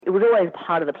It was always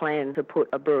part of the plan to put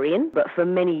a brewery in, but for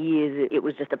many years it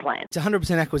was just a plan. It's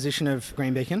 100% acquisition of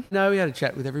Green Beacon. No, we had a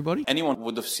chat with everybody. Anyone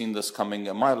would have seen this coming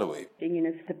a mile away.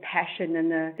 It's the passion and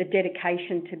the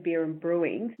dedication to beer and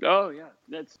brewing. Oh, yeah.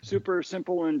 That's super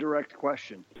simple and direct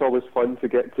question. It's always fun to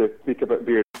get to speak about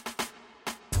beer.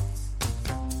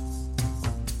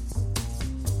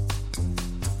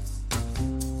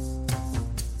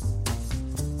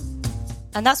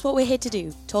 And that's what we're here to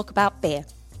do, talk about beer.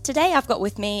 Today I've got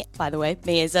with me, by the way,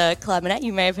 me is Claire Manette.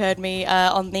 You may have heard me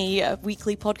on the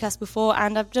weekly podcast before,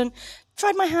 and I've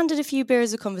tried my hand at a few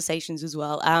Beers of Conversations as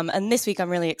well. And this week I'm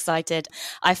really excited.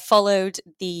 I followed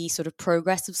the sort of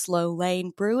progress of Slow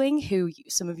Lane Brewing, who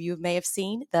some of you may have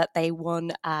seen, that they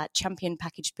won Champion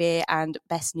Packaged Beer and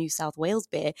Best New South Wales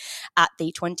Beer at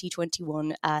the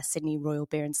 2021 Sydney Royal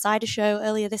Beer and Cider Show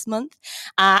earlier this month.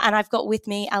 And I've got with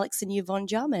me Alex and Yvonne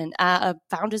Jarman,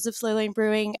 founders of Slow Lane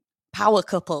Brewing, power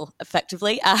couple,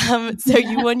 effectively. So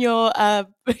you won your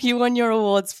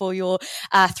awards for your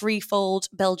threefold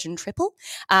Belgian triple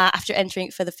after entering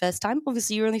it for the first time.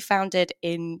 Obviously, you were only founded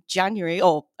in January,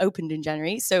 or opened in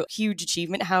January, so huge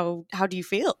achievement. How do you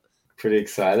feel? Pretty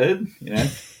excited,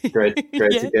 Great yeah.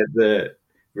 To get the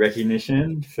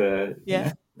recognition for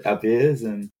our beers,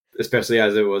 and especially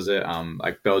as it was a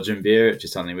like Belgian beer, which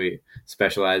is something we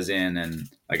specialize in, and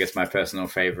I guess my personal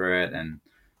favorite, and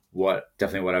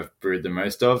definitely what I've brewed the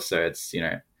most of. So it's,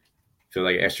 feel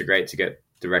like extra great to get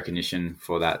the recognition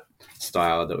for that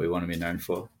style that we want to be known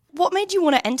for. What made you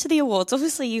want to enter the awards?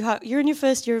 Obviously, you're in your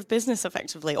first year of business,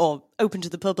 effectively, or open to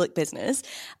the public business.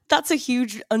 That's a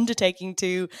huge undertaking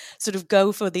to sort of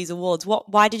go for these awards.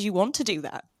 Why did you want to do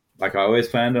that? Like, I always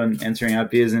planned on entering our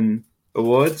beers in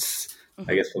awards.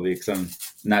 I guess probably because I'm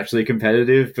naturally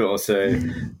competitive, but also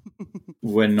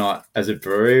we're not, as a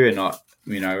brewery, we're not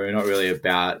really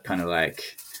about kind of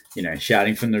like,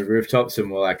 shouting from the rooftops. We're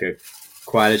more like a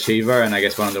quiet achiever. And I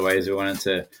guess one of the ways we wanted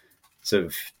to sort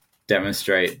of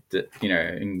demonstrate that,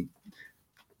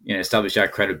 establish our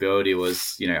credibility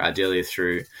was, ideally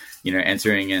through,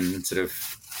 entering and sort of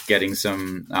getting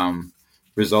some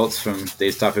results from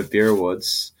these type of beer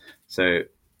awards. So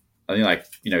I think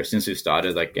since we've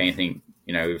started, anything,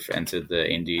 we've entered the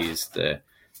Indies, the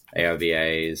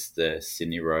ARVAs, the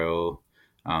Sydney Royal.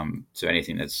 So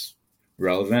anything that's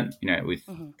relevant, we've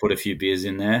put a few beers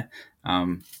in there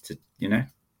to,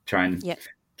 try and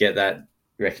get that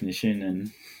recognition.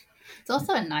 And it's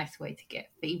also a nice way to get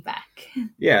feedback.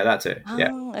 Yeah, that's it. Oh,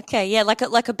 yeah. Okay. Yeah, like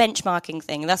a benchmarking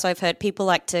thing. That's what I've heard. People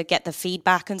like to get the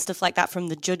feedback and stuff like that from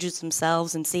the judges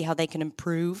themselves and see how they can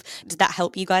improve. Did that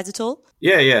help you guys at all?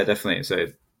 Yeah, definitely. So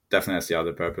definitely that's the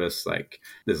other purpose.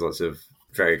 There's lots of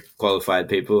very qualified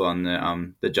people on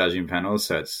the judging panel,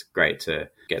 so it's great to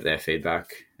get their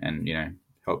feedback and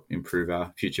help improve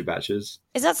our future batches.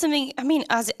 Is that something? I mean,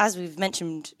 as we've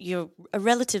mentioned, you're a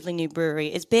relatively new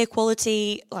brewery. Is beer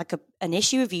quality an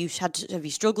issue? Have you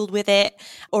struggled with it,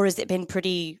 or has it been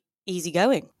pretty easy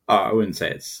going? Oh, I wouldn't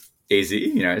say it's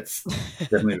easy. It's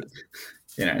definitely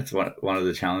it's one of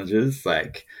the challenges.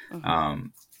 Having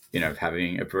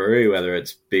a brewery, whether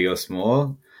it's big or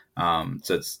small.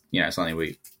 So it's, something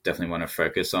we definitely want to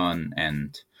focus on.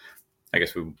 And I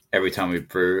guess every time we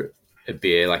brew a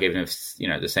beer, even if it's,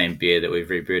 the same beer that we've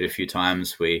rebrewed a few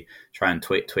times, we try and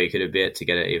tweak it a bit to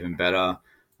get it even better.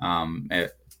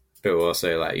 But we're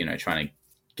also trying to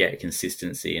get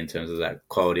consistency in terms of that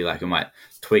quality. We might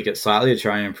tweak it slightly to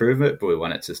try and improve it, but we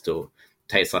want it to still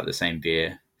taste like the same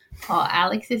beer. Oh,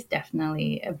 Alex is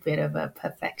definitely a bit of a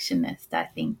perfectionist. I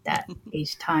think that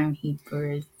each time he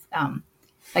brews,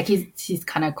 he's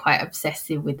kind of quite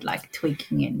obsessive with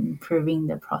tweaking and improving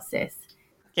the process.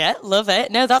 Yeah, love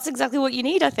it. No, that's exactly what you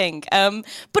need, I think.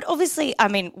 But obviously, I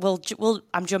mean,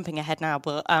 I'm jumping ahead now,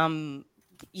 but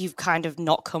you've kind of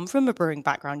not come from a brewing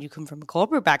background. You come from a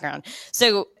corporate background.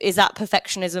 So is that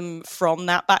perfectionism from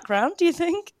that background, do you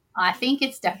think? I think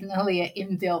it's definitely an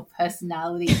inbuilt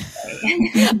personality.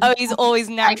 Oh, he's always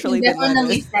naturally I can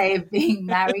definitely say being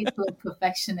married to a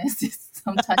perfectionist is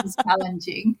sometimes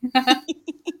challenging.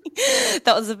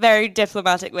 That was a very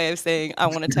diplomatic way of saying I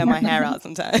want to tear my hair out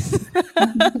sometimes.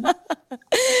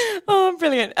 Oh,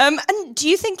 brilliant. And do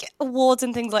you think awards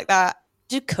and things like that,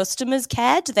 do customers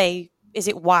care? Is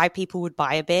it why people would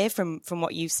buy a beer from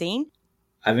what you've seen?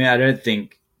 I mean, I don't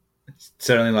think,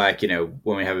 certainly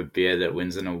when we have a beer that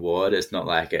wins an award, it's not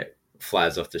like it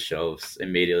flies off the shelves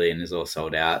immediately and is all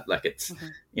sold out. It's,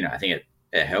 I think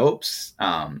it helps,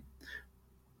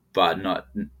 but not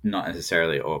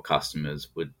necessarily all customers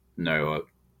would know or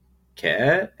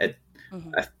care.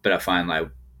 But I find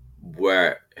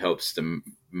where it helps the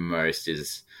most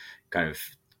is kind of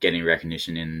getting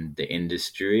recognition in the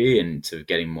industry and sort of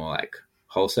getting more like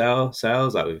wholesale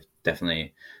sales. Like we've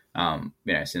definitely,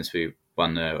 since we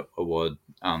won the award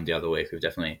the other week, we've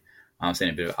definitely seen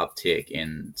a bit of uptick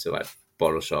in sort of like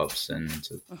bottle shops and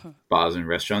sort of bars and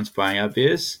restaurants buying our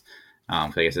beers. I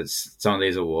guess it's some of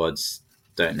these awards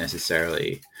don't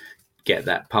necessarily get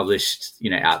that published,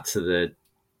 out to the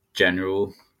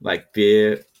general like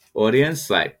beer audience,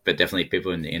 but definitely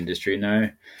people in the industry know.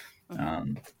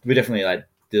 We definitely like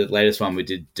the latest one. We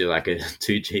did do like a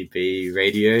 2GB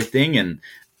radio thing, and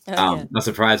I'm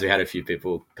surprised we had a few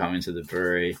people come into the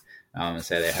brewery and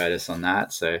say they heard us on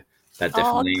that. So that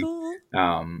definitely, cool.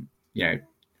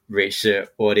 Reached the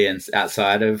audience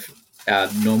outside of our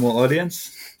normal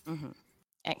audience.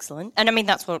 Excellent. And I mean,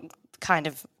 that's what kind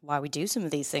of why we do some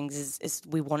of these things is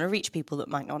we want to reach people that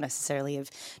might not necessarily have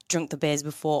drunk the beers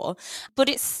before. But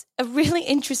it's a really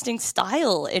interesting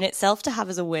style in itself to have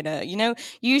as a winner.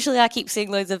 Usually I keep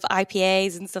seeing loads of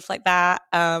IPAs and stuff like that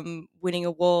winning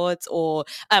awards, or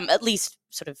at least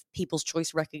sort of People's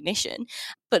Choice recognition.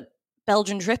 But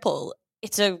Belgian Triple,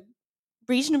 it's a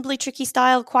reasonably tricky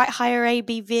style, quite higher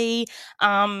ABV.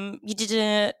 You did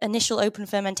an initial open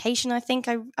fermentation, I think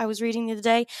I was reading the other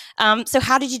day. So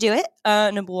how did you do it?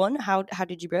 Number one, how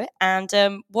did you brew it? And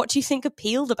what do you think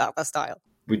appealed about that style?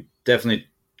 We definitely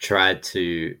tried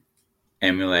to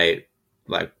emulate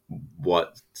like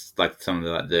what like some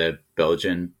of the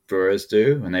Belgian brewers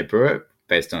do when they brew it,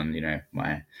 based on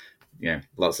my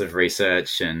lots of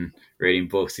research and reading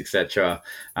books, etc.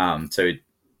 So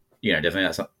definitely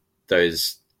that's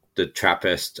the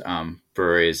Trappist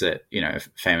breweries that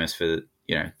famous for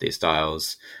these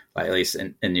styles. Like at least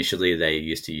initially they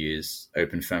used to use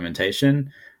open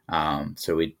fermentation.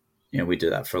 So we do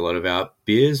that for a lot of our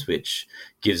beers, which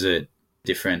gives it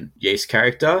different yeast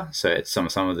character. So it's some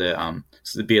of the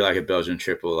so the beer like a Belgian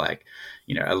Triple, like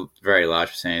a very large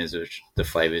percentage of the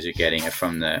flavors you're getting are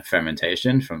from the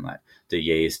fermentation, from like the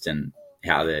yeast and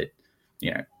how the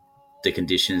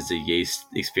conditions the yeast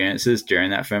experiences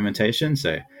during that fermentation.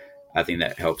 So I think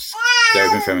that helps. The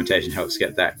open fermentation helps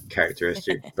get that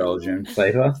characteristic Belgian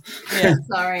flavor. Yeah,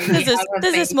 sorry.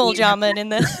 There's a small Jarman in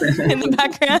the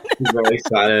background. He's very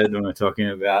excited when we're talking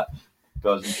about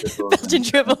Belgian triples. Belgian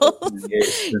triples.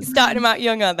 Starting them out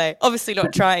young, are they? Obviously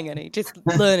not trying any, just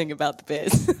learning about the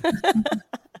beers.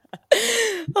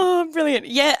 Oh, brilliant.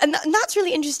 Yeah, and that's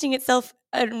really interesting itself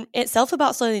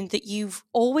about something that you've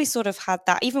always sort of had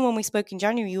that. Even when we spoke in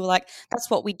January, you were like, that's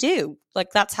what we do.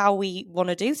 Like, that's how we want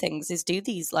to do things, is do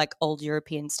these like old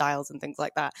European styles and things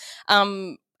like that.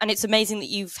 And it's amazing that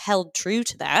you've held true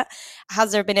to that.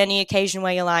 Has there been any occasion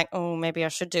where you're like, oh, maybe I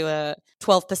should do a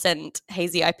 12%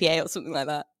 hazy IPA or something like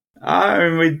that?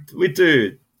 We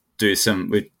do some.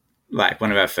 We like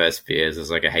one of our first beers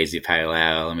is like a hazy pale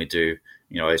ale, and we do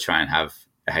always try and have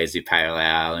a hazy pale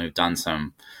ale, and we've done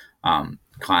some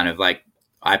kind of like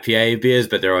IPA beers,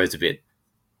 but they're always a bit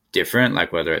different.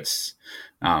 Like whether it's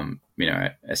a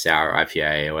sour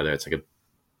IPA or whether it's like a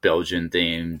Belgian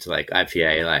themed like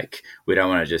IPA. Like we don't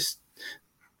want to just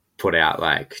put out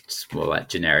like just more like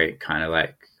generic kind of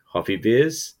like hoppy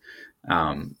beers. We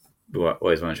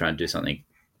always want to try and do something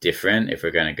different if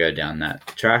we're going to go down that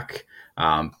track.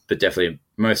 But definitely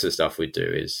most of the stuff we do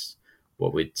is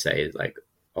what we'd say is like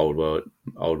old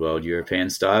world European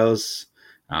styles.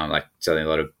 Like certainly a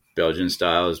lot of Belgian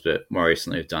styles, but more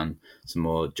recently we've done some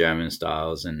more German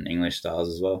styles and English styles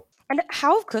as well. And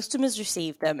how have customers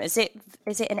received them? Is it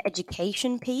an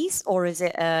education piece, or is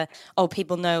it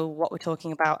people know what we're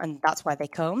talking about and that's why they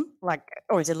come? Like,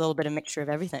 or is it a little bit of mixture of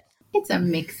everything? It's a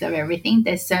mix of everything.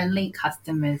 There's certainly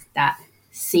customers that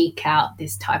seek out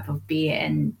this type of beer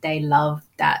and they love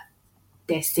that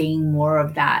they're seeing more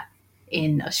of that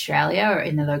in Australia or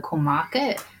in the local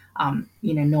market.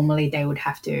 Normally they would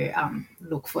have to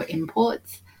look for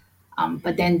imports.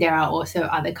 But then there are also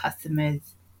other customers,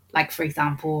 like, for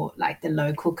example, like the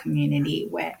local community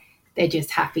where they're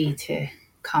just happy to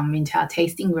come into our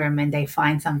tasting room and they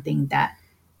find something that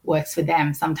works for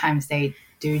them. Sometimes they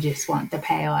do just want the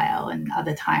pale ale, and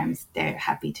other times they're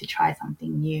happy to try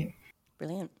something new.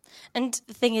 Brilliant. And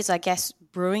the thing is, I guess,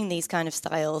 brewing these kind of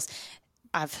styles,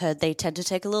 I've heard they tend to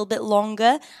take a little bit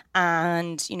longer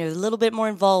and, a little bit more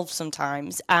involved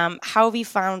sometimes. How have you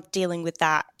found dealing with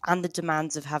that and the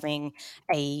demands of having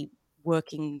a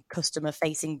working customer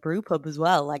facing brew pub as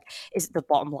well? Like, is the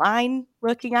bottom line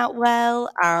working out well?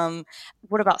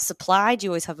 What about supply? Do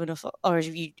you always have enough, or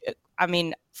have you? I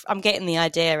mean, I'm getting the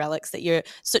idea, Alex, that you're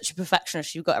such a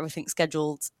perfectionist. You've got everything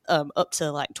scheduled up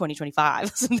to like 2025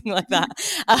 or something like that.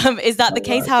 Is that the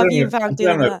case? How have you found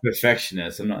dealing with that? I'm a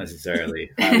perfectionist. I'm not necessarily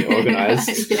highly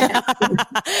organized.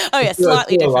 Oh yeah,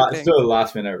 slightly different. Still a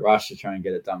last minute rush to try and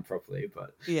get it done properly,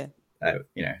 but yeah,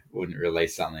 wouldn't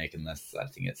release something unless I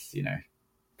think it's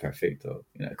perfect or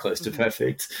close to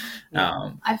perfect.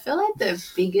 I feel like the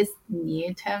biggest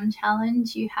near-term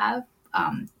challenge you have,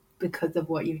 because of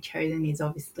what you've chosen, is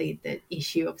obviously the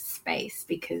issue of space,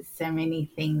 because so many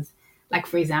things, like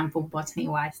for example, Botany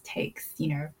Wise takes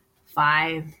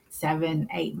 5, 7,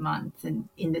 8 months and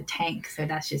in the tank, so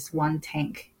that's just one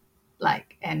tank,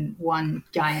 and one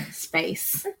giant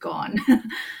space gone.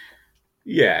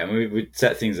 Yeah, and we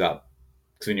set things up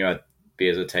because we knew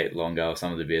beers would take longer, or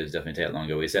some of the beers definitely take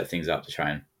longer. We set things up to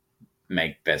try and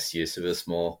make best use of a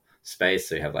small space.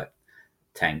 So we have like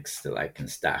tanks that can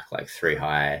stack 3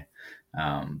 high,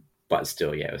 but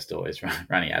still, we're still always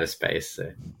running out of space.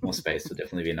 So more space would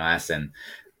definitely be nice. And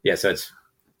so it's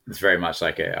very much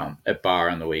like a bar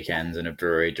on the weekends and a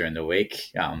brewery during the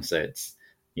week. So it's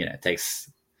it takes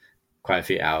quite a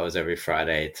few hours every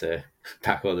Friday to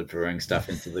pack all the brewing stuff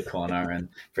into the corner and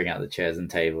bring out the chairs and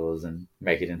tables and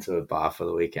make it into a bar for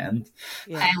the weekend.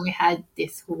 Yeah. And we had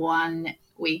this one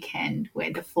weekend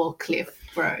where the forklift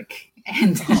broke,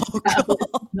 and that was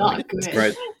not good. It's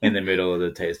right in the middle of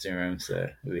the tasting room, so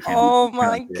we oh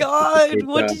my god,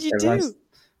 what did you do?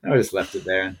 I just left it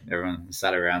there and everyone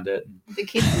sat around it. The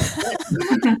kids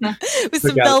with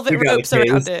some velvet ropes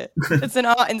around it. It's an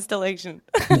art installation.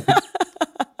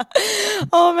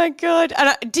 Oh my god!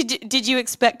 And did you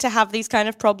expect to have these kind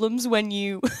of problems when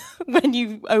you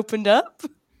opened up,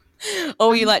 or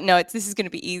were you like, no, this is going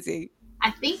to be easy? I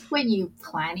think when you're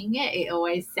planning it, it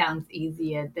always sounds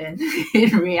easier than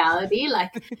in reality.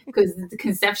 Because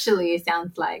conceptually it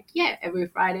sounds like, every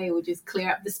Friday we'll just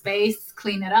clear up the space,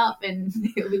 clean it up, and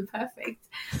it'll be perfect.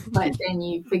 But then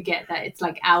you forget that it's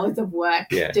hours of work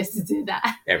just to do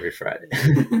that. Every Friday.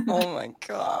 Oh my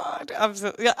God.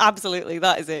 Absolutely.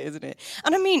 That is it, isn't it?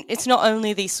 And I mean, it's not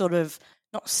only these sort of,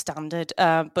 not standard,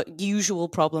 but usual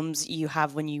problems you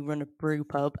have when you run a brew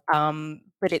pub,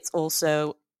 but it's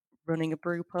also running a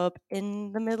brew pub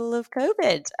in the middle of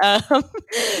COVID.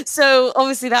 So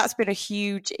obviously that's been a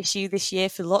huge issue this year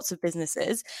for lots of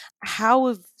businesses. How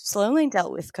have Slow Lane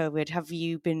dealt with COVID? Have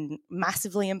you been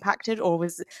massively impacted, or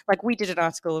was we did an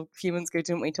article a few months ago,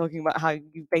 didn't we, talking about how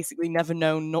you basically never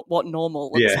know what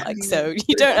normal looks like. So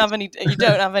you don't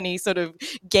have any sort of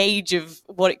gauge of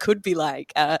what it could be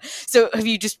like. So have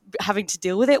you just having to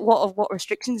deal with it? What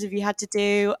restrictions have you had to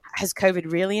do? Has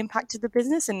COVID really impacted the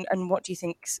business? And what do you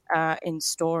think's in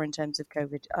store in terms of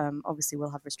COVID? Obviously we'll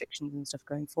have restrictions and stuff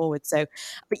going forward. So,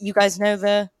 but you guys know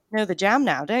the jam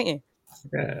now, don't you?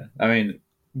 Yeah, I mean,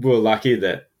 we're lucky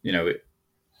that we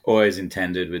always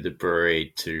intended with the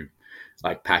brewery to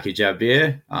package our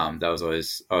beer. That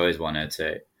was always wanted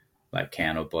to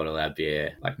can or bottle our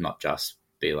beer, not just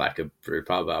be like a brew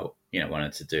pub. I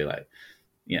wanted to do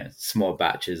small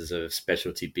batches of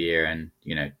specialty beer and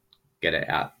get it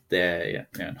out there,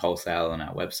 wholesale on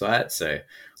our website. So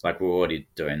we're already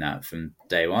doing that from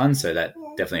day one. So that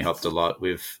definitely helped a lot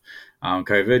with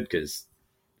COVID, because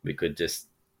we could just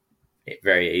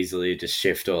very easily just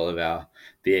shift all of our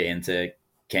beer into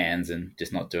cans and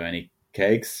just not do any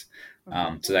kegs.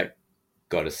 So that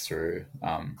got us through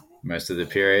most of the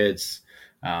periods.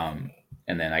 And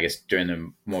then I guess during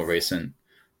the more recent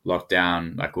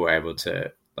lockdown, we were able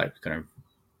to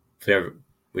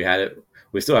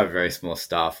we still have very small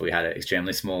staff. We had an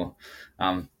extremely small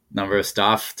number of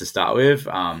staff to start with,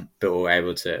 but we were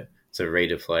able to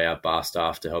redeploy our bar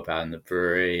staff to help out in the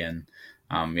brewery, and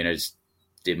just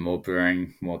did more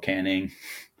brewing, more canning.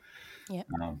 Yeah.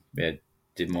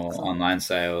 Did more online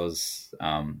sales.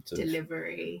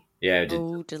 Delivery. Yeah,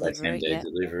 delivery. Same-day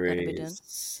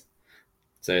deliveries.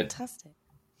 So fantastic.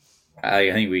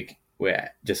 I think we're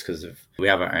just because we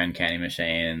have our own canning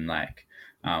machine.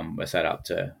 We're set up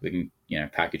to we can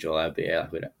package all our beer.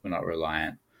 We're not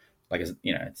reliant.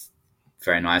 It's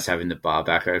very nice having the bar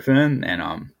back open,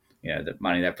 and the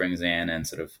money that brings in and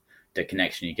sort of the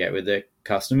connection you get with the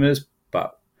customers.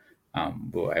 But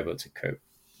we were able to cope,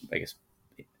 I guess,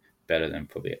 better than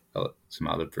probably some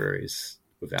other breweries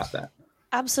without that.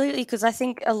 Absolutely, because I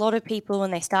think a lot of people,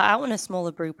 when they start out in a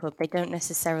smaller brew pub, they don't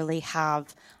necessarily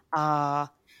have that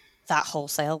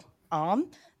wholesale arm.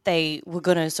 they were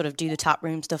going to sort of do the tap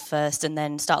room stuff first and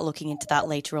then start looking into that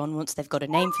later on once they've got a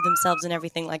name for themselves and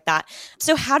everything like that.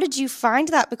 So how did you find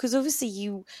that? Because obviously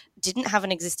you didn't have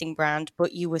an existing brand,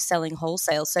 but you were selling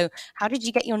wholesale. So how did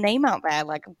you get your name out there?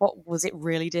 Like, what was it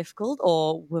really difficult,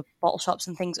 or were bottle shops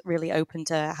and things really open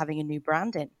to having a new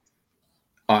brand in?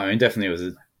 Oh, I mean, definitely it was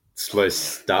a slow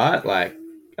start. Like,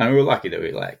 and we were lucky that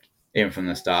we like, even from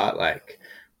the start, like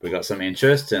we got some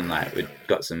interest and like we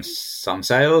got some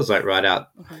sales like right at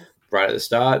the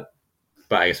start.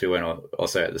 But I guess we weren't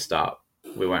also at the start.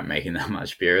 We weren't making that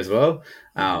much beer as well.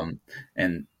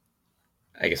 And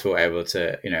I guess we were able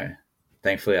to,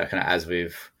 thankfully, kind of as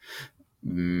we've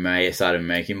started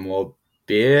making more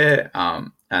beer,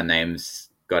 our names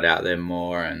got out there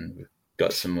more and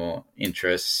got some more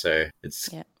interest. So it's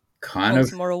kind of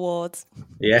some more awards.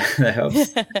 Yeah, that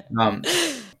helps.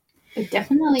 But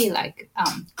definitely, like,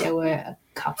 there were a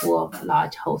couple of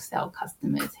large wholesale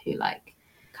customers who, like,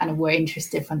 kind of were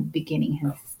interested from the beginning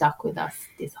and stuck with us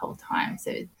this whole time.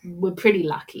 So we're pretty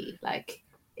lucky. Like,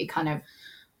 it could have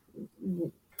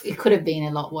been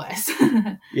a lot worse.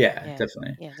 Yeah,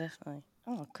 definitely. Yeah, definitely.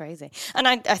 Oh, crazy. And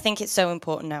I think it's so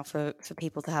important now for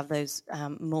people to have those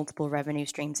multiple revenue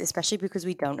streams, especially because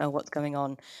we don't know what's going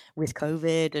on with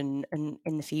COVID and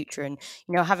in the future. And,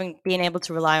 being able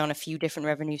to rely on a few different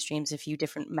revenue streams, a few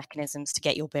different mechanisms to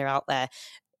get your beer out there,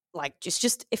 like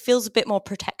just it feels a bit more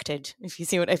protected, if you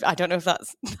see I don't know if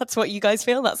that's what you guys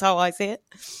feel. That's how I see it.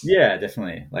 Yeah,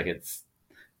 definitely. Like it's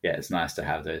nice to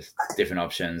have those different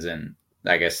options, and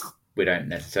I guess we don't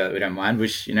mind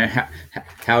which,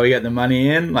 how we get the money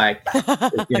in. Like,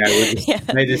 we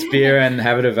just made this beer and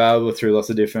have it available through lots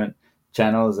of different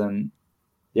channels, and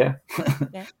yeah.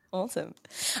 Yeah, awesome.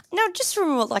 Now, just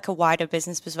from like a wider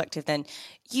business perspective, then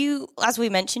you, as we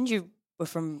mentioned, you were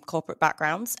from corporate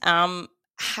backgrounds.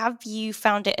 Have you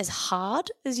found it as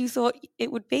hard as you thought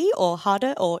it would be, or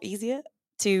harder or easier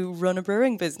to run a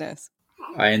brewing business?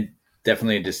 I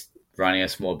definitely just running a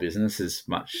small business is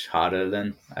much harder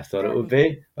than I thought it would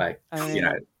be. Like,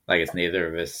 like it's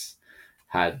neither of us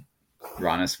had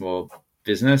run a small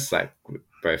business. Like,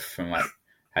 both from like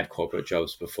had corporate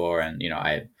jobs before, and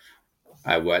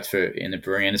I worked in the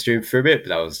brewing industry for a bit,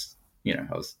 but I was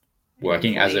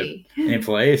working as an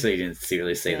employee, so you didn't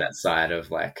really see that side of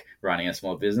like running a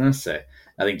small business. So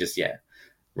I think just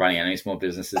running any small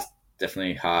business is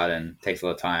definitely hard and takes a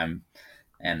lot of time,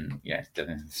 and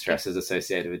definitely stresses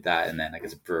associated with that. And then I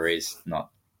guess a brewery is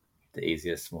not the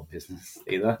easiest small business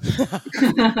either.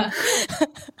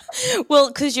 Well,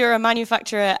 because you're a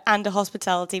manufacturer and a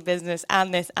hospitality business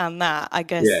and this and that, I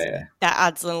guess that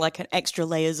adds like an extra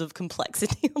layers of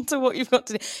complexity onto what you've got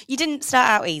to do. You didn't start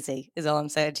out easy, is all I'm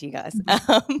saying to you guys.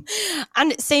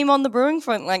 And same on the brewing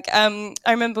front. Like, I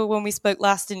remember when we spoke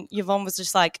last, and Yvonne was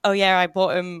just like, "Oh yeah, I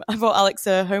bought Alex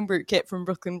a homebrew kit from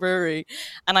Brooklyn Brewery,"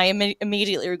 and I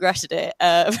immediately regretted it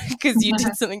because you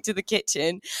did something to the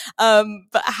kitchen.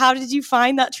 But how did you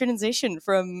find that transition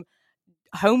from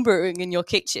home brewing in your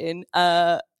kitchen?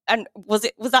 And was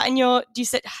that in your, I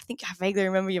think I vaguely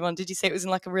remember, Yvonne, did you say it was in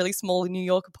like a really small New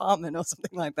York apartment or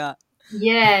something like that?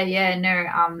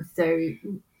 No. So,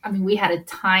 I mean, we had a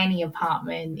tiny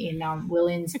apartment in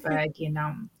Williamsburg in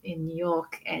New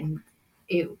York, and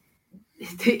it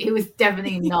was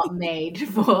definitely not made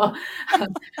for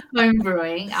home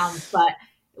brewing. But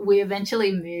we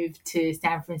eventually moved to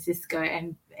San Francisco,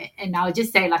 and I would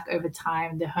just say, like, over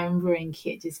time, the home brewing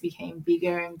kit just became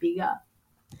bigger and bigger.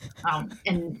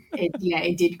 And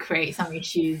it did create some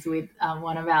issues with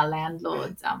one of our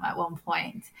landlords at one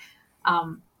point.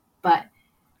 But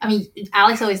I mean,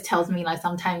 Alex always tells me, like,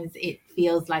 sometimes it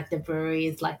feels like the brewery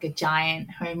is like a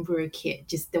giant homebrew kit,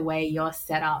 just the way you're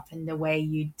set up and the way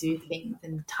you do things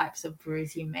and the types of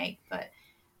brews you make. But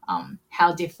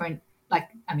how different, like,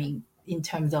 I mean, in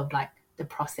terms of like the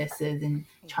processes and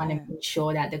trying to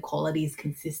ensure that the quality is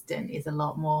consistent is a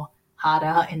lot more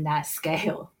harder in that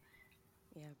scale.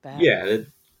 Yeah,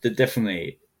 they're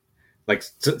definitely, like,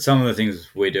 some of the things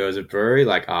we do as a brewery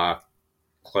like are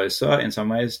closer in some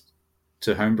ways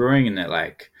to home brewing, in that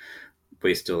like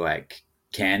we still like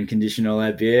can condition all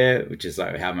our beer, which is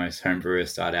like how most home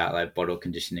brewers start out, like bottle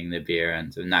conditioning their beer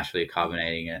and sort of naturally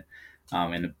carbonating it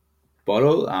in a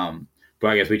bottle. But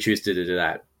I guess we choose to do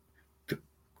that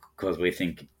because we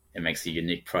think it makes a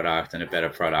unique product and a better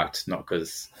product, not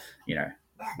because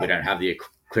we don't have the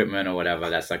equipment or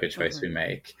whatever. That's like a choice we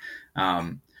make.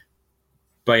 But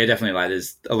yeah, definitely, like,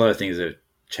 there's a lot of things that have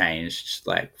changed,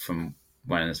 like from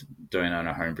when it's doing it on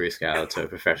a homebrew scale to a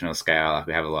professional scale. Like,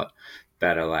 we have a lot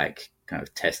better, like, kind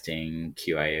of testing,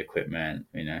 QA equipment,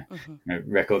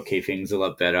 record keeping's a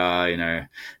lot better,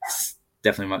 it's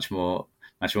definitely much more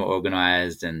much more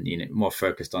organized and more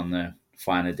focused on the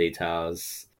finer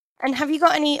details. And have you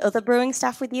got any other brewing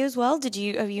staff with you as well? Are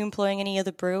you employing any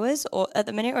other brewers or at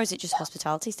the minute, or is it just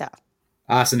hospitality staff?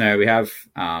 So no, we have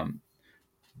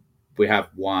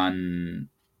one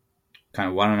kind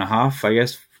of 1.5, I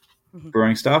guess,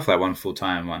 brewing staff, like one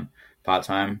full-time, one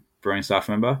part-time brewing staff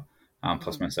member,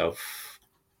 plus myself.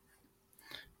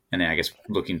 And then I guess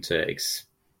looking to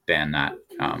expand that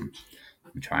and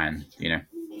try and,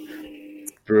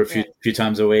 brew a few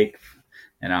times a week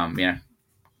and,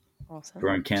 awesome.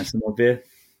 brew and can some more beer.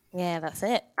 Yeah, that's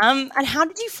it. And how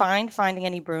did you finding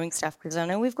any brewing staff? Because I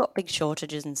know we've got big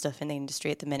shortages and stuff in the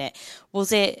industry at the minute.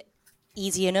 Was it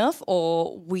easy enough,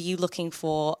 or were you looking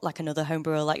for like another home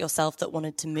brewer like yourself that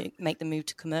wanted to make the move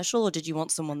to commercial, or did you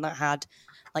want someone that had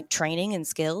like training and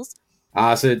skills?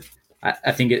 So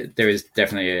I think there is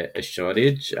definitely a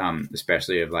shortage,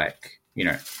 especially of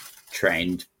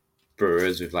trained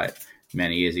brewers with like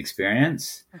many years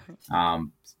experience.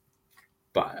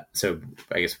 But so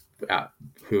I guess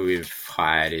who we've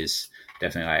hired is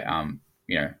definitely like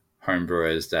home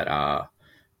brewers that are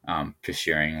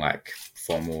pursuing like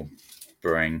formal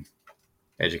brewing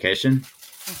education,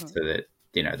 so that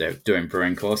they're doing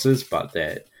brewing courses, but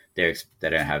they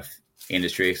don't have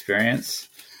industry experience,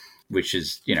 which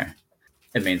is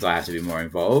it means I have to be more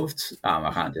involved.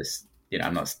 I can't just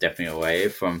I'm not stepping away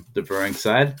from the brewing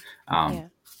side,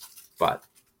 but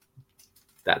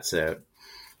that's a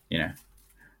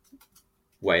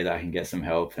way that I can get some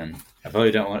help. And I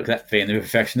probably don't want that being the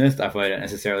perfectionist. I probably don't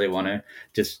necessarily want to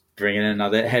just bring in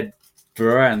another head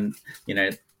brewer and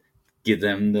give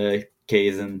them the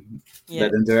keys and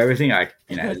let them do everything. At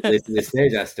this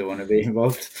stage I still want to be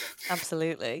involved.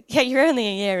 Absolutely. Yeah, you're only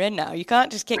a year in now. You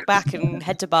can't just kick back and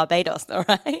head to Barbados, all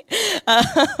right?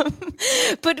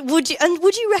 But would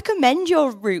you recommend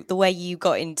your route the way you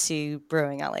got into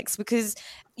brewing, Alex? Because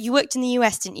you worked in the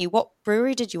US, didn't you? What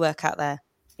brewery did you work at there?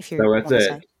 So I worked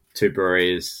at 2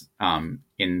 breweries, one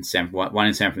in San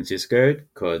Francisco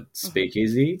called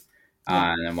Speakeasy,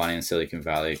 and then one in Silicon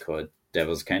Valley called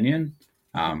Devil's Canyon.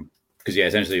 Because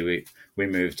essentially we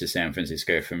moved to San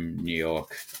Francisco from New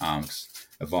York.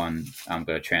 Yvonne got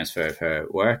a transfer of her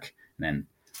work, and then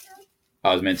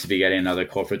I was meant to be getting another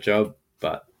corporate job,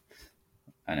 but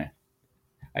I know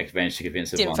I managed to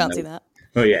convince Yvonne. Didn't fancy that.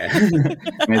 Oh yeah,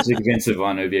 I managed to convince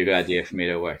Yvonne it would be a good idea for me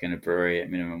to work in a brewery at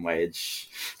minimum wage.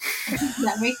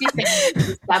 That makes you think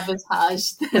you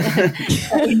sabotage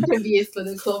the interviews for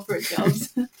the corporate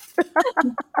jobs. And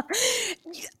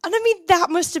I mean, that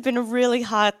must have been a really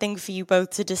hard thing for you both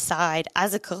to decide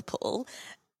as a couple.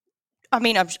 I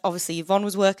mean, obviously Yvonne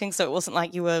was working, so it wasn't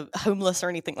like you were homeless or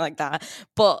anything like that.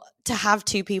 But to have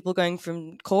 2 people going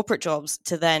from corporate jobs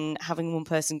to then having one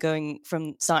person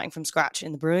starting from scratch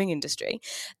in the brewing industry,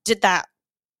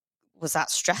 was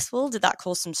that stressful? Did that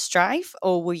cause some strife?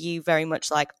 Or were you very much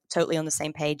like totally on the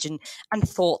same page and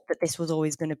thought that this was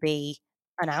always going to be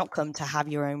an outcome to have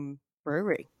your own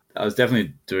brewery? I was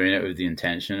definitely doing it with the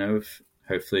intention of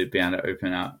hopefully being able to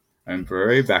open our own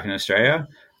brewery back in Australia.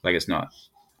 Like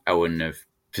I wouldn't have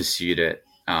pursued it,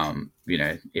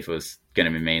 if it was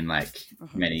going to mean like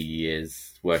many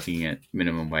years working at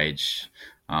minimum wage,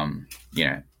 And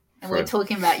we're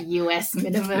talking about US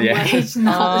minimum wage,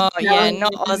 not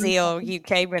not Aussie or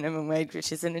UK minimum wage,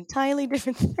 which is an entirely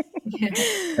different thing.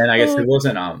 And I guess there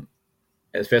wasn't,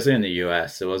 especially in the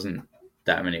US, there wasn't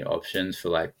that many options for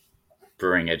like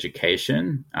brewing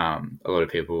education. A lot of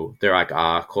people, there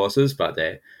are courses, but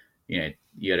they're, you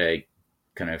got to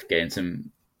kind of gain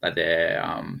some. Like you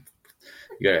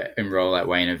got to enroll like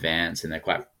way in advance, and they're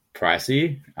quite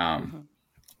pricey.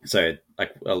 So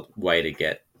like a way to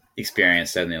get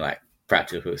experience, certainly like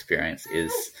practical experience,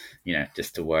 is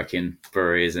just to work in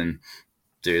breweries and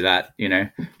do that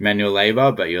manual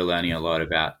labor, but you're learning a lot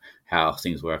about how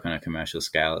things work on a commercial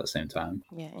scale at the same time.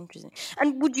 Yeah, interesting.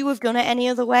 And would you have done it any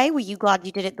other way? Were you glad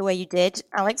you did it the way you did,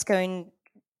 Alex? Going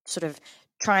sort of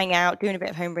trying out, doing a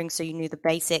bit of homebrewing so you knew the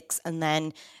basics, and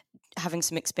then having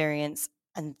some experience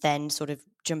and then sort of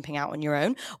jumping out on your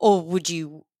own? Or would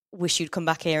you wish you'd come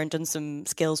back here and done some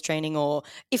skills training? Or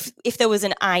if there was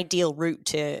an ideal route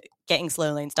to getting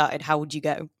Slow Lane started, how would you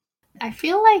go? I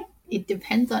feel like it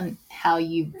depends on how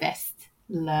you best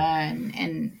learn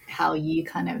and how you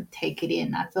kind of take it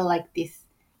in. I feel like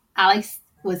Alex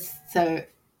was so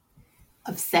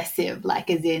obsessive, like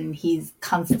as in he's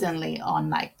constantly on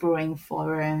like brewing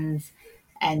forums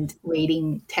and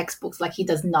reading textbooks. Like he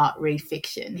does not read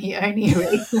fiction. He only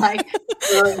reads like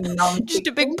brewing non-fiction. Just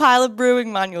a big pile of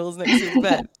brewing manuals next to his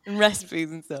bed and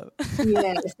recipes and stuff.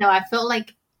 Yeah. So I felt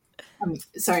like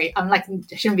Sorry, I'm like,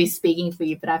 I shouldn't be speaking for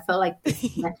you, but I felt like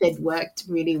this method worked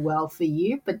really well for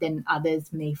you, but then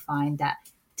others may find that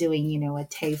doing, a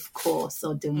TAFE course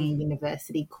or doing a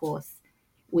university course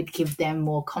would give them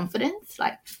more confidence.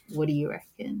 Like, what do you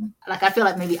reckon? Like, I feel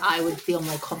like maybe I would feel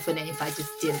more confident if I just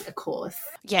did a course.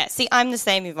 Yeah, see, I'm the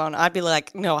same, Yvonne. I'd be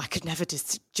like, no, I could never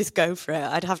just go for it.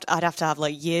 I'd have to have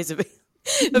like years of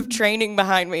of training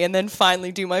behind me and then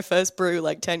finally do my first brew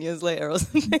like 10 years later or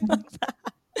something like that.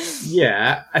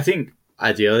 Yeah, I think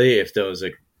ideally if there was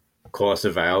a course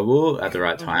available at the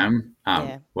right time,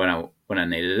 when I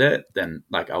needed it, then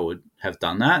like I would have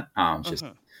done that. Just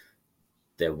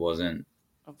there wasn't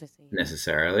obviously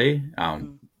necessarily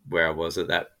where I was at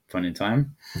that point in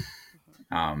time.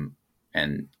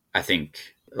 And I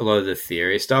think a lot of the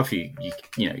theory stuff you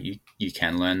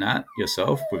can learn that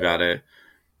yourself without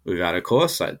a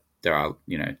course. Like there are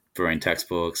brewing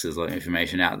textbooks, there's a lot of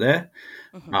information out there.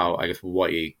 I guess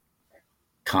what you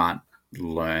can't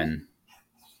learn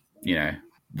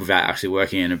without actually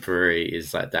working in a brewery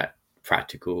is like that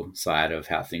practical side of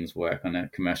how things work on a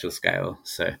commercial scale.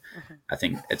 So I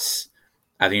think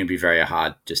it'd be very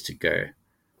hard just to go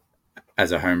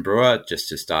as a home brewer, just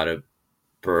to start a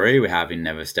brewery with having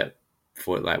never stepped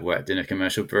foot, like worked in a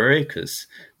commercial brewery, because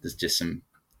there's just some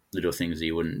little things that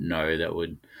you wouldn't know that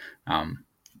would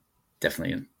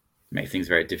definitely make things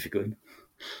very difficult.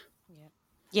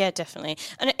 Yeah, definitely.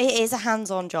 And it is a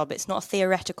hands-on job. It's not a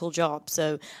theoretical job.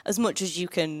 So as much as you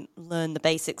can learn the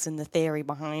basics and the theory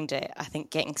behind it, I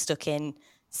think getting stuck in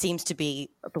seems to be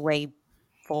the way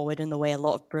forward and the way a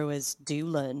lot of brewers do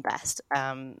learn best.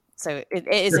 So it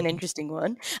is an interesting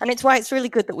one. And it's why it's really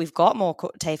good that we've got more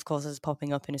TAFE courses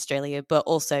popping up in Australia, but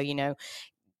also,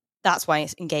 that's why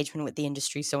engagement with the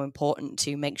industry is so important,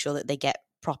 to make sure that they get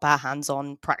proper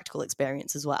hands-on practical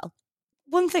experience as well.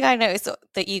 One thing I noticed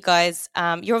that you guys,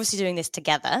 you're obviously doing this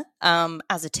together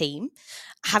as a team.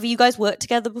 Have you guys worked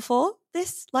together before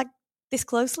this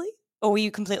closely? Or were you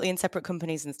completely in separate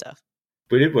companies and stuff?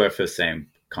 We did work for the same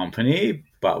company,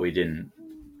 but we didn't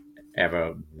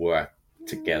ever work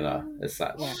together as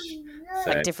such. Yeah.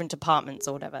 So, like different departments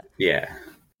or whatever. Yeah.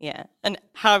 Yeah. And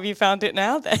how have you found it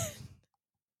now then?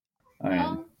 I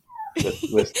mean,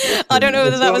 I don't know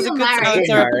whether that was a good silence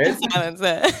or a good silence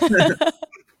there.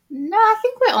 No, I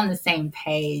think we're on the same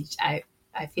page. I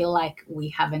feel like we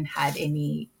haven't had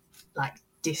any like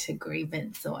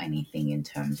disagreements or anything in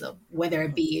terms of whether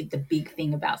it be the big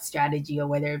thing about strategy or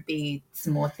whether it be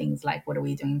small things like what are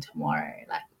we doing tomorrow.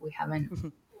 Like we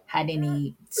haven't had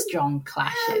any strong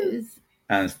clashes.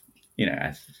 And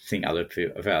I think other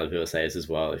people say this as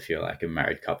well. If you're like a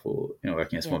married couple,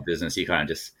 working a small business, you kind of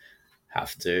just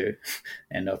have to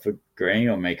end up agreeing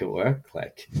or make it work.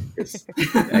 Like,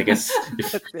 I guess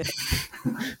if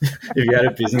you had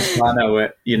a business partner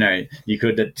where you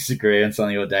could disagree on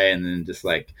something all day and then just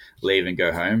like leave and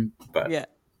go home, but I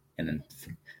don't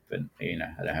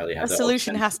really have a that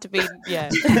solution. option. Has to be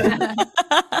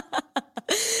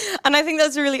And I think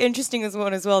that's a really interesting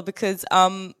one as well, because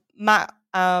Matt,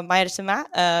 my editor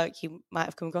Matt, you might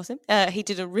have come across him. He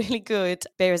did a really good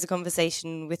Beer as a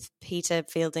Conversation with Peter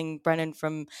Fielding Brennan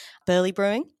from Burley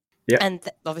Brewing. Yeah. And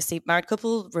obviously married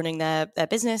couple running their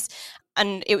business.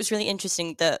 And it was really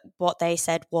interesting that what they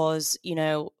said was,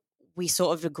 we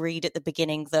sort of agreed at the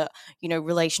beginning that,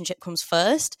 relationship comes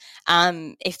first.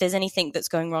 If there's anything that's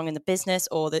going wrong in the business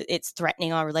or that it's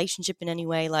threatening our relationship in any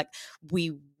way, like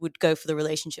we would go for the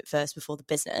relationship first before the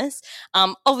business.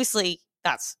 Obviously,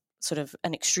 that's sort of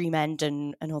an extreme end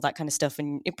and all that kind of stuff,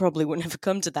 and it probably wouldn't have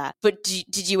come to that. But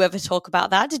did you ever talk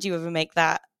about that? Did you ever make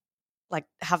that, like,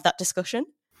 have that discussion?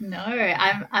 No,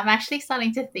 I'm actually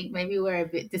starting to think maybe we're a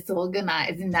bit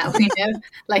disorganized in that we know,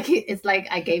 like it's like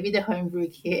I gave you the homebrew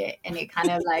kit and it kind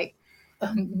of like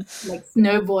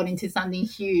snowballed into something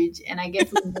huge, and I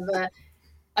guess we never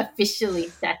officially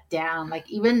sat down, like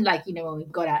even like when we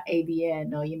got our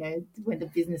ABN or when the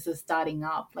business was starting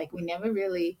up, like we never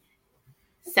really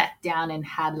sat down and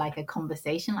had like a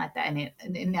conversation like that,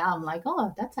 and now I'm like,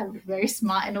 oh, that's a very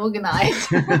smart and organized.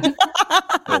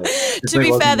 To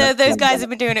be fair, those guys have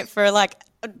been doing it for like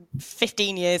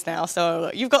 15 years now,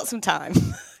 so you've got some time.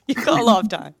 You've got a lot of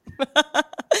time.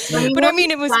 But I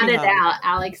mean, it was started out.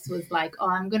 Alex was like, "Oh,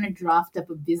 I'm going to draft up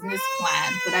a business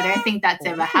plan," but I don't think that's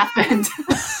ever happened.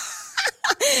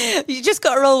 You just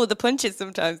got to roll with the punches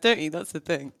sometimes, don't you? That's the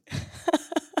thing.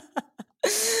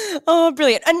 Oh,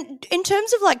 brilliant. And in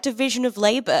terms of like division of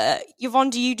labor, Yvonne,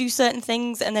 do you do certain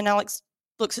things and then Alex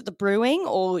looks at the brewing,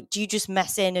 or do you just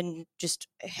mess in and just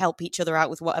help each other out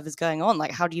with whatever's going on?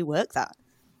 Like, how do you work that?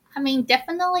 I mean,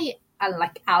 definitely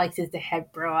like Alex is the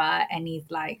head brewer and he's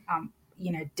like,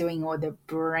 doing all the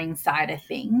brewing side of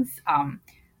things.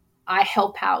 I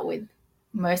help out with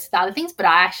most of the other things, but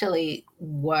I actually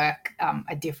work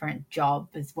a different job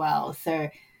as well. So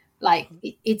like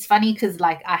it's funny because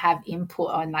like I have input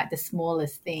on like the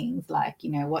smallest things, like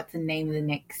what's the name of the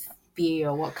next beer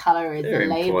or what color is They're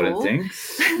the label. Important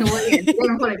things. Well, yeah,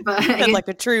 they're important, but like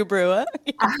a true brewer.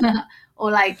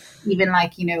 or like even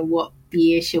like what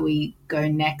beer should we go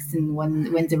next and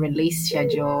when's the release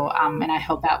schedule, and I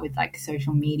help out with like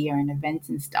social media and events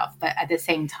and stuff, but at the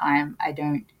same time I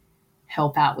don't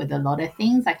help out with a lot of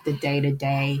things like the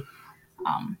day-to-day,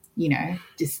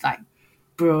 just like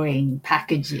brewing,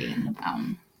 packaging,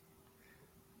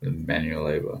 The manual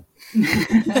labor.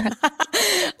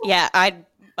 Yeah,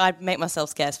 I'd make myself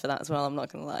scarce for that as well, I'm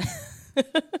not gonna lie.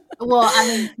 Well, I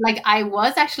mean, like I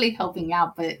was actually helping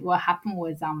out, but what happened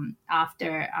was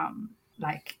after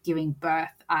like giving birth,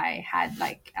 I had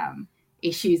like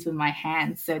issues with my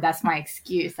hands, so that's my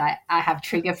excuse. I have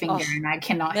trigger finger and I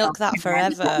cannot milk help that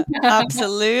forever.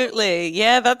 Absolutely.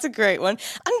 Yeah, that's a great one.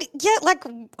 And yeah, like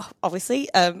obviously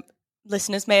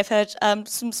listeners may have heard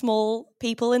some small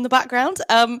people in the background.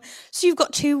 So you've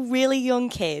got two really young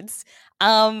kids.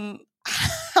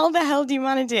 How the hell do you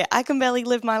manage it? I can barely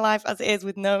live my life as it is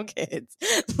with no kids,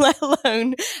 let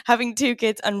alone having two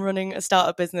kids and running a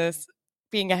startup business,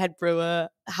 being a head brewer,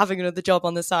 having another job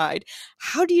on the side.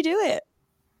 How do you do it?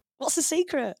 What's the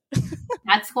secret?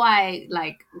 That's why,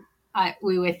 like,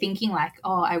 we were thinking, like,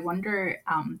 oh, I wonder,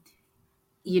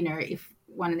 if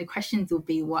one of the questions would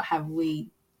be, what have we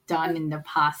done in the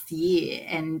past year?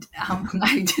 And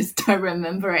I just don't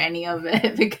remember any of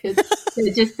it because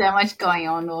there's just so much going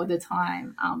on all the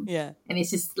time. And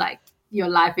it's just like your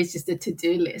life is just a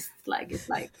to-do list. Like it's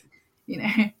like,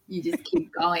 you just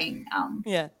keep going.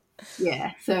 Yeah.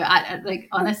 So I like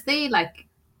honestly, like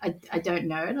I don't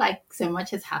know. Like so much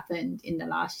has happened in the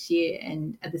last year,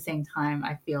 and at the same time,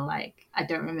 I feel like I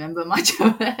don't remember much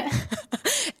of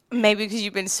it. Maybe because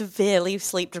you've been severely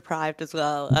sleep deprived as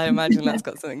well. I imagine that's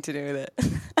got something to do with it.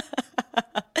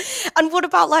 And what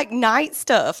about like night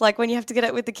stuff? Like when you have to get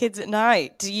up with the kids at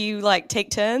night, do you like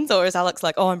take turns, or is Alex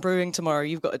like, "Oh, I'm brewing tomorrow.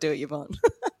 You've got to do it, Yvonne"?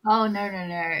 Oh no!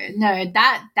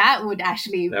 That would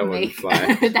actually that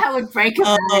would break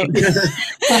a leg.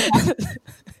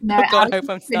 No, Alex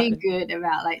is pretty good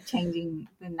about like changing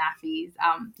the nappies.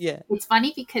 It's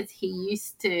funny because he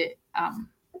used to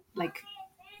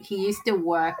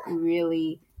work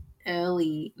really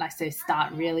early, like so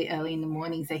start really early in the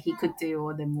morning, so he could do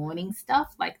all the morning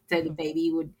stuff. Like so the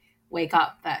baby would wake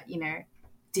up at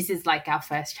this is like our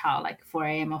first child, like 4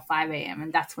 a.m. or 5 a.m.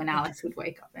 and that's when Alex would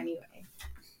wake up anyway.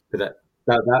 But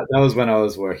that was when I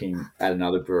was working at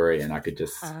another brewery and I could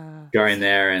just go in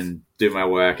there and do my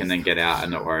work and then get out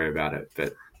and not worry about it.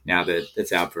 But now that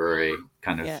it's our brewery,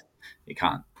 kind of you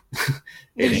can't.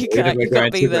 You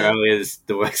can't be there. Early is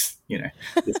the work's,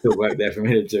 there's still work there for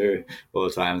me to do all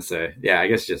the time. So yeah, I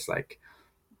guess just like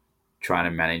trying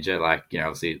to manage it, like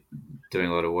obviously doing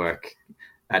a lot of work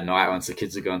at night once the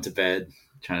kids are gone to bed,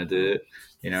 trying to do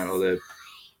all the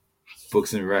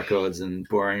books and records and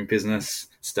boring business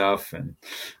stuff and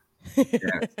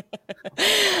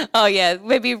oh yeah,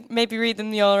 maybe read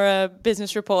them your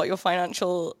business report, your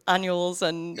financial annuals,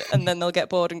 and then they'll get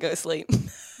bored and go to sleep.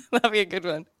 That'd be a good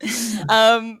one.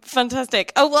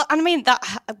 Fantastic. Oh well, I mean that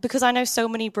because I know so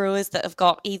many brewers that have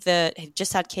got either have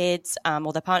just had kids,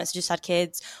 or their partners have just had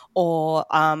kids, or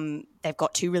they've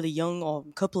got two really young or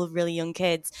a couple of really young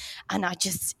kids, and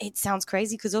it sounds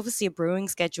crazy because obviously a brewing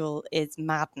schedule is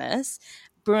madness.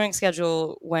 Brewing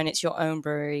schedule when it's your own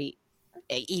brewery,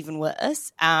 even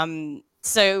worse.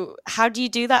 So how do you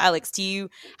do that, Alex? Do you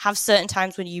have certain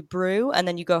times when you brew and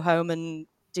then you go home and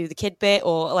do the kid bit,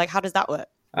 or like how does that work?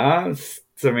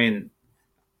 So I mean,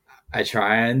 I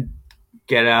try and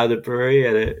get out of the brewery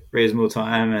at a reasonable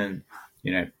time and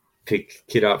pick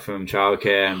kid up from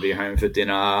childcare and be home for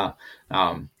dinner.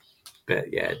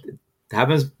 But yeah, it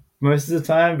happens most of the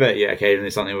time. But yeah,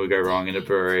 occasionally something will go wrong in a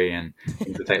brewery and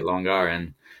things will take longer.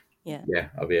 And yeah,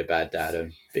 I'll be a bad dad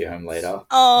and be home later.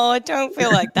 Oh, I don't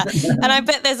feel like that. And I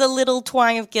bet there's a little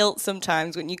twang of guilt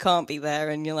sometimes when you can't be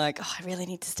there and you're like, oh, I really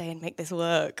need to stay and make this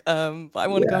work. But I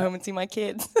want to go home and see my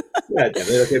kids. Yeah,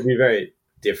 definitely. It'd be very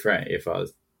different if I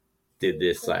did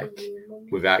this like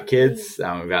without kids,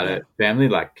 without a family.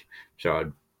 Like, sure,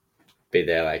 I'd be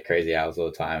there like crazy hours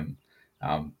all the time.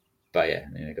 But yeah,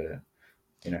 gotta,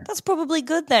 That's probably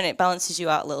good then. It balances you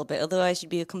out a little bit. Otherwise, you'd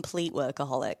be a complete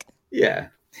workaholic. Yeah.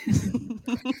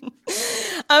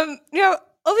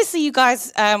 Obviously you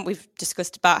guys, we've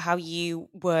discussed about how you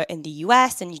were in the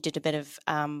US and you did a bit of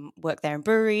work there in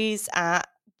breweries.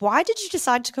 Why did you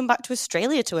decide to come back to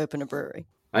Australia to open a brewery?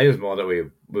 I think it was more that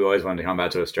we always wanted to come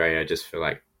back to Australia just for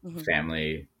like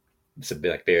family, it's a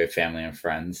bit like be with family and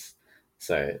friends.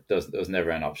 So there was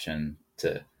never an option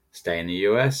to stay in the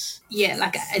US. Yeah,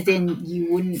 like as in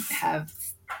you wouldn't have,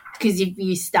 because if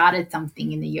you started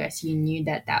something in the US, you knew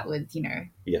that was, you know,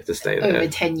 You have to stay there. over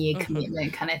 10-year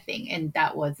commitment kind of thing, and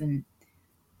that wasn't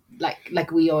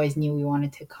like we always knew we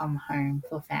wanted to come home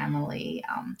for family.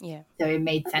 So it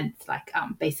made sense. Like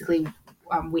basically,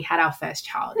 we had our first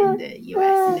child in the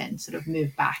US and then sort of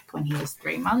moved back when he was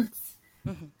 3 months.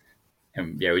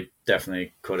 And yeah, we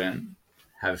definitely couldn't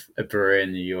have a brewery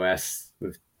in the US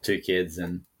with 2 kids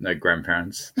and no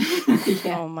grandparents.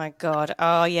 Oh my God.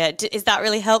 Oh yeah. Is that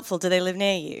really helpful? Do they live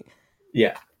near you?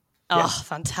 Yeah. Oh,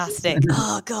 fantastic.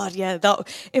 Oh God, yeah.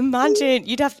 Imagine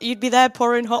you'd be there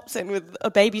pouring hops in with a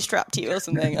baby strapped to you or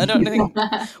something. I don't think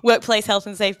workplace health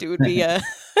and safety would be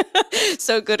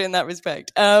so good in that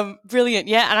respect. Brilliant.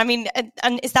 Yeah. And I mean,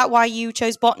 and is that why you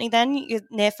chose botany then? You're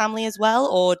near family as well?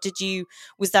 Or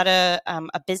was that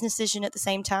a business decision at the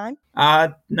same time?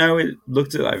 No, we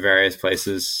looked at like various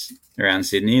places around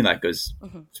Sydney. Like it was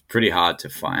pretty hard to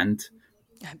find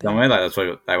somewhere. Like that's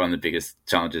one of the biggest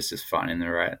challenges, just finding the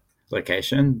right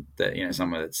location, that, you know,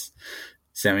 somewhere that's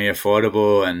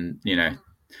semi-affordable and, you know,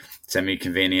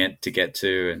 semi-convenient to get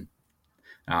to,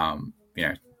 and you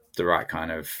know, the right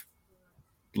kind of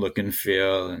look and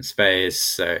feel and space.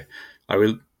 So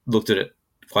we looked at it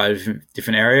quite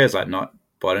different areas, like not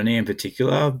botany in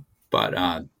particular, but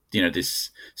you know,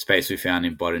 this space we found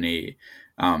in botany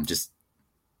just,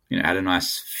 you know, had a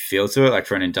nice feel to it. Like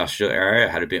for an industrial area,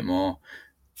 it had a bit more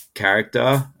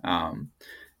character,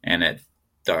 and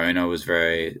the owner was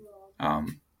very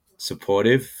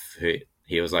supportive.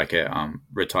 He was like a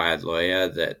retired lawyer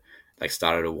that like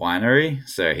started a winery,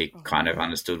 so he kind of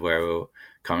understood where we were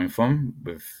coming from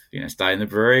with, you know, starting the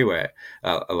brewery, where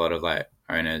a lot of like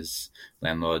owners,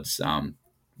 landlords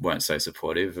weren't so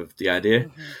supportive of the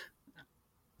idea.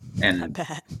 And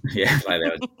yeah, like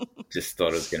they just thought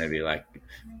it was going to be like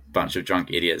bunch of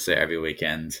drunk idiots there every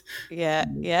weekend. Yeah,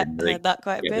 really heard that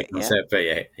quite a bit. Concept, but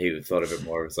yeah, he thought of it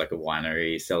more as like a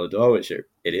winery cellar door, which it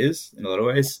is in a lot of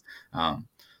ways.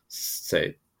 So,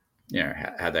 you know,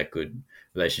 had that good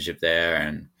relationship there,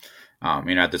 and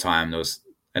you know, at the time there was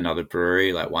another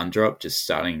brewery like One Drop just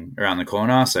starting around the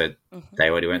corner, so they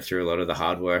already went through a lot of the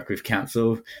hard work with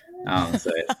council. So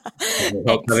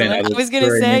I was going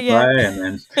to say, yeah, and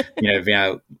then, you know, being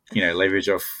able, you know, leverage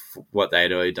off what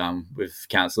they'd already done with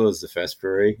council as the first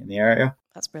brewery in the area.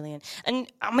 That's brilliant.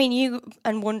 And I mean, you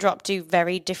and One Drop do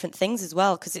very different things as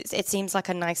well, because it seems like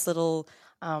a nice little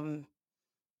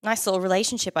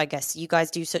relationship, I guess. You guys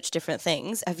do such different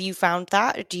things. Have you found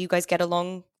that? Do you guys get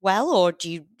along well, or do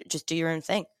you just do your own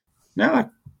thing? No,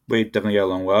 we definitely get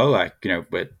along well. Like, you know,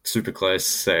 we're super close,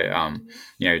 so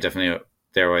you know, definitely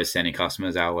they're always sending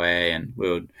customers our way, and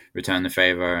we would return the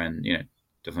favor, and, you know,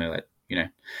 definitely, like, you know,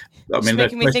 I mean,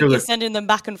 making me think you're sending them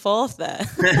back and forth there.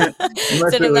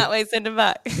 Send them that way, send them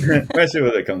back. Most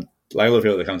people that come, like a lot of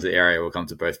people that come to the area will come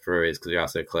to both breweries because we are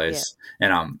so close.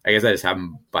 Yeah. And I guess that just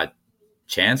happened by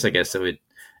chance. I guess that we'd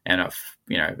end up,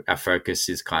 you know, our focus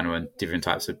is kind of on different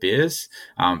types of beers.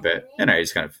 But, you know,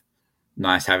 it's kind of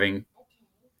nice having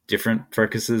different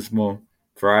focuses, more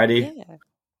variety.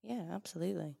 Yeah,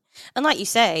 absolutely. And like you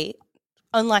say,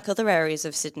 unlike other areas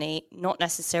of Sydney, not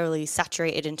necessarily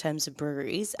saturated in terms of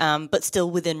breweries, but still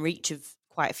within reach of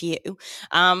quite a few,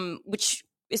 which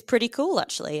is pretty cool,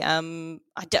 actually. Have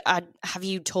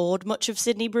you toured much of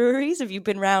Sydney breweries? Have you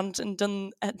been around and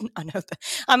done?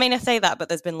 I say that, but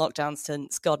there's been lockdowns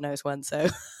since God knows when, so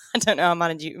I don't know how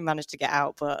you managed to get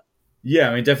out. But yeah,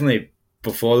 I mean, definitely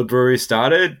before the brewery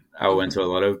started, I went to a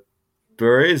lot of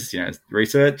breweries, you know,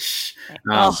 research.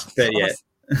 But yeah,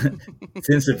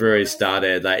 since the brewery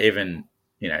started, like, even,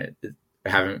 you know, I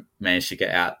haven't managed to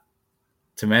get out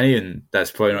to many, and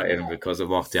that's probably not even because of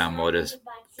lockdown, more just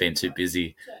been too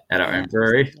busy at our own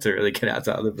brewery to really get out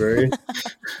to other breweries.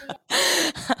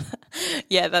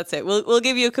 Yeah, that's it. We'll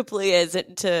give you a couple of years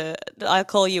I'll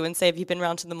call you and say, have you been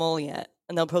round to them all yet?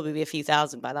 And there'll probably be a few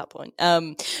thousand by that point.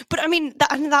 But I mean,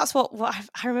 that's what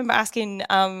I remember asking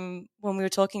when we were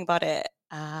talking about it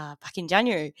back in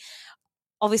January.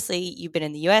 Obviously, you've been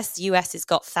in the US. The US has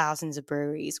got thousands of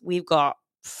breweries. We've got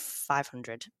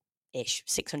 500-ish,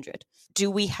 600. Do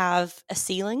we have a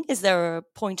ceiling? Is there a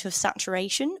point of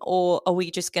saturation? Or are we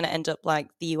just going to end up like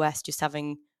the US, just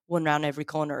having one round every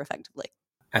corner effectively?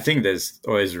 I think there's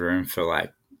always room for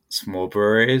like small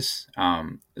breweries,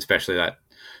 especially that,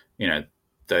 you know,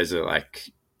 those are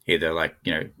like either like,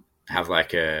 you know, have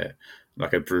like a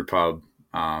brew pub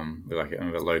with like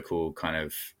a local kind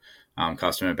of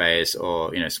customer base,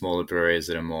 or, you know, smaller breweries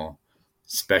that are more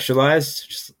specialized,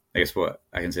 just I guess what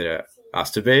I consider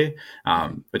us to be.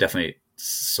 We definitely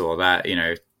saw that,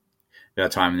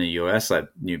 that time in the US, like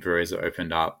new breweries that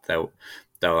opened up, they were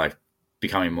like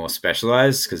becoming more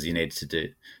specialized because you need to do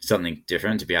something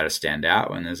different to be able to stand out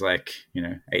when there's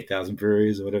 8,000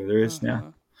 breweries or whatever there is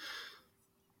now.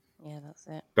 Yeah, that's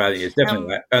it. But I think it's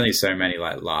definitely only so many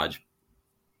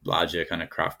larger kind of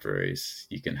craft breweries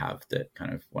you can have that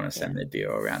kind of want to send their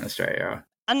beer around Australia.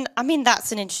 And I mean,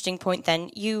 that's an interesting point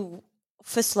then.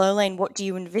 For Slow Lane, what do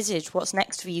you envisage? What's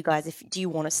next for you guys? Do you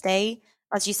want to stay,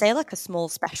 as you say, like a small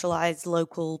specialized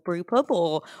local brew pub,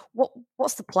 or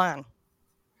what's the plan?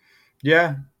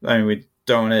 Yeah, I mean, we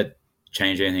don't want to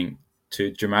change anything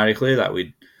too dramatically. Like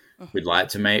we'd like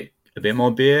to make a bit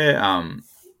more beer.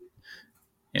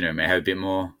 May have a bit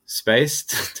more space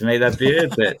to make that beer,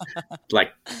 but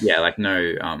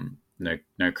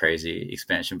no crazy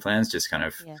expansion plans. Just kind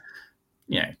of,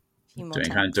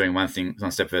 doing one thing,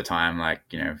 one step at a time.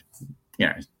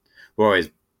 We're always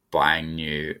buying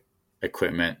new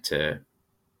equipment to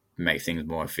make things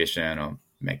more efficient or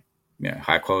make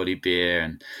high quality beer,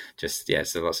 and just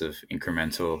so lots of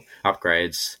incremental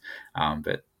upgrades,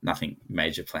 but nothing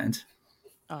major planned.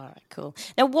 All right, cool.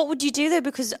 Now, what would you do though?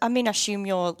 Because I mean, I assume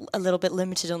you're a little bit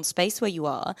limited on space where you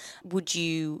are. Would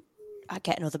you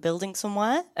get another building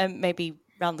somewhere, maybe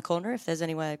around the corner if there's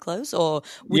anywhere close, or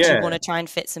would you want to try and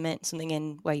fit something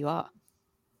in where you are?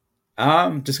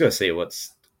 Just got to see what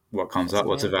comes up,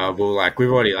 what's available. Like we've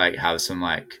already have some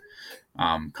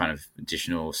kind of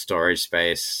additional storage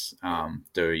space that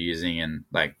we're using, and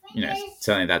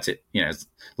certainly that's it.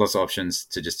 Lots of options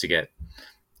to get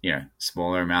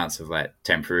smaller amounts of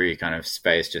temporary kind of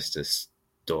space just to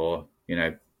store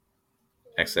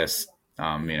excess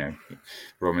raw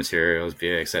materials,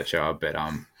 beer, etc. But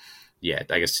I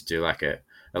guess to do a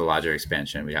larger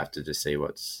expansion, we have to just see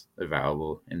what's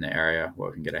available in the area, what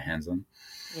we can get our hands on.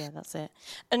 Yeah, that's it.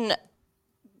 And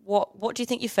what do you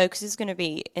think your focus is going to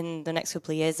be in the next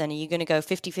couple of years then? Are you going to go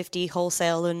 50-50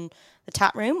 wholesale and the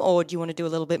tap room, or do you want to do a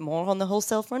little bit more on the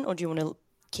wholesale front, or do you want to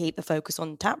keep the focus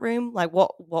on the tap room?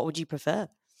 What would you prefer?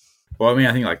 Well, I mean,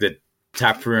 I think the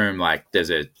tap room, there's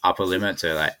a upper limit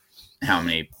to how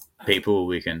many people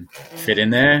we can fit in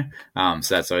there.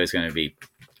 So that's always going to be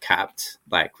capped.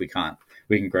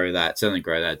 We can grow that, certainly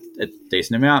grow that a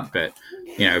decent amount, but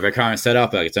with our current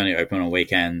setup, it's only open on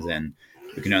weekends and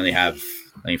we can only have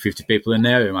 50 people in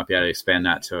there. We might be able to expand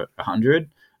that to 100.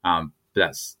 But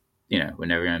that's, we're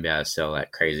never going to be able to sell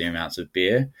crazy amounts of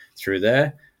beer through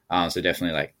there. So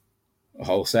definitely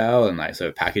wholesale and sort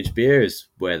of packaged beer is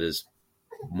where there's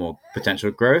more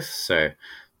potential growth. So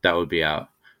that would be our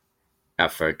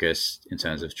focus in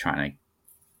terms of trying to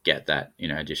get that,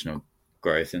 additional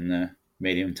growth in the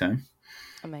medium term.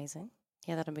 Amazing.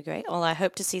 Yeah, that'd be great. Well, I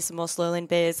hope to see some more Slow Lane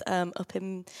beers up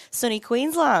in sunny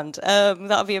Queensland.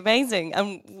 That'd be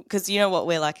amazing. Because you know what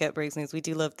we're like at Brewing, we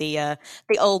do love the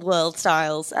old world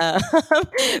styles.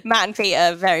 Matt and Pete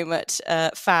are very much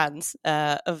fans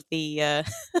of the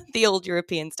the old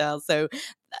European styles. So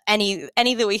any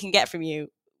that we can get from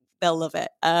you, they'll love it.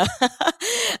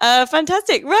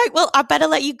 Fantastic. Right. Well, I better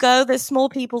let you go. There's small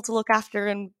people to look after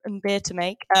and beer to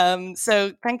make.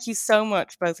 So thank you so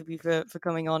much, both of you, for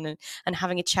coming on and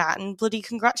having a chat. And bloody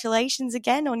congratulations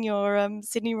again on your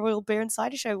Sydney Royal Beer and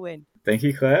Cider Show win. Thank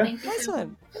you, Claire. Nice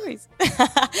one. No worries.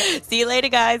 See you later,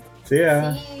 guys. See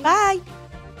ya. Bye.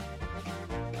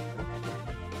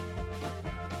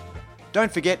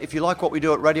 Don't forget, if you like what we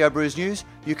do at Radio Brews News,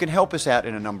 you can help us out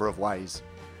in a number of ways.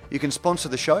 You can sponsor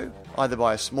the show, either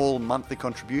by a small monthly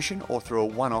contribution or through a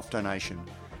one-off donation.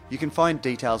 You can find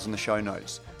details in the show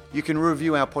notes. You can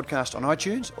review our podcast on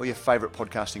iTunes or your favourite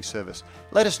podcasting service.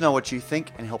 Let us know what you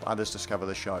think and help others discover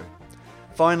the show.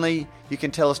 Finally, you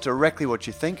can tell us directly what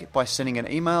you think by sending an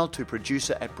email to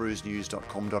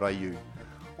producer@brewsnews.com.au.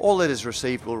 All letters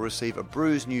received will receive a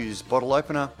Brews News bottle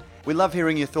opener. We love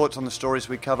hearing your thoughts on the stories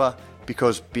we cover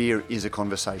because beer is a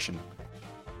conversation.